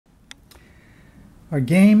Our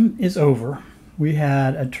game is over. We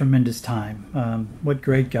had a tremendous time. What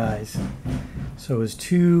great guys. So it was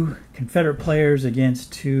 2 Confederate players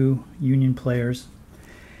against 2 Union players.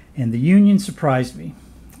 And the Union surprised me,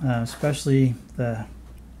 especially the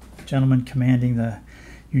gentleman commanding the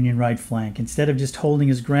Union right flank. Instead of just holding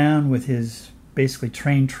his ground with his basically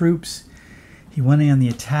trained troops, he went in on the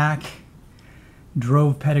attack,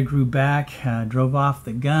 drove Pettigrew back, drove off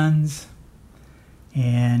the guns,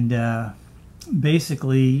 and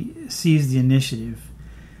basically seized the initiative.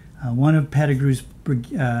 One of Pettigrew's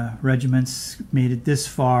regiments made it this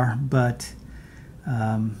far, but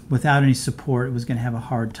without any support, it was going to have a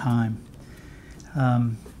hard time.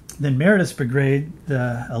 Then Meredith's brigade,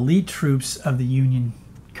 the elite troops of the Union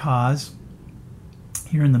cause,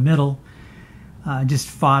 here in the middle, just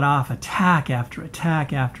fought off attack after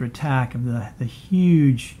attack after attack of the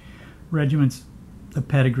huge regiments of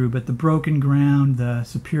Pettigrew, but the broken ground, the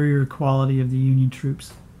superior quality of the Union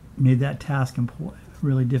troops made that task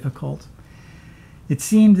really difficult. It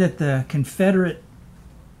seemed that the Confederate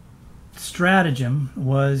stratagem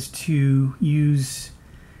was to use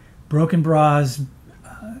Broken Bras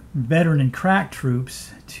veteran and crack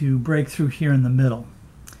troops to break through here in the middle.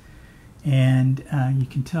 And you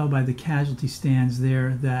can tell by the casualty stands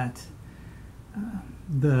there that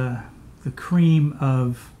the cream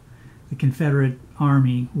of the Confederate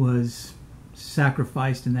Army was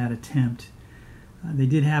sacrificed in that attempt. They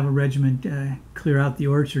did have a regiment clear out the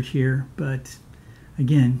orchard here, but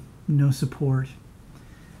again, no support.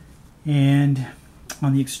 And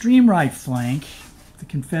on the extreme right flank, the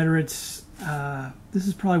Confederates, this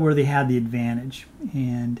is probably where they had the advantage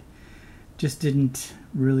and just didn't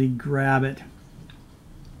really grab it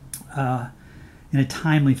in a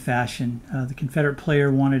timely fashion. The Confederate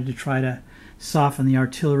player wanted to try to soften the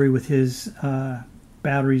artillery with his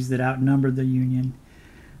batteries that outnumbered the Union.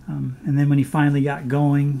 And then when he finally got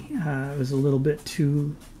going, it was a little bit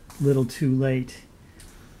too late.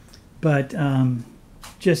 But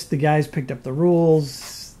just the guys picked up the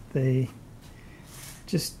rules. They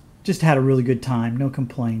just had a really good time, no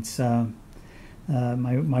complaints.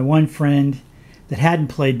 My one friend that hadn't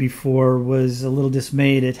played before was a little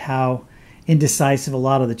dismayed at how indecisive a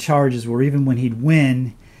lot of the charges were. Even when he'd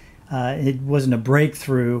win, it wasn't a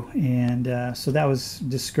breakthrough, and so that was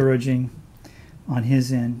discouraging on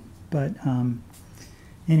his end. But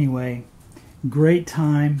anyway, great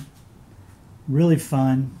time, really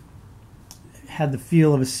fun. Had the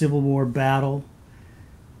feel of a Civil War battle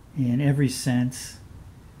in every sense.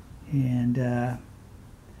 And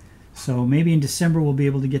so maybe in December we'll be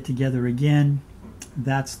able to get together again.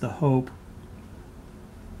 That's the hope.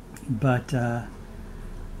 But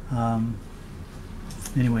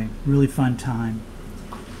anyway, really fun time.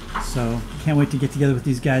 So can't wait to get together with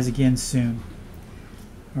these guys again soon.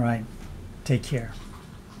 All right, take care.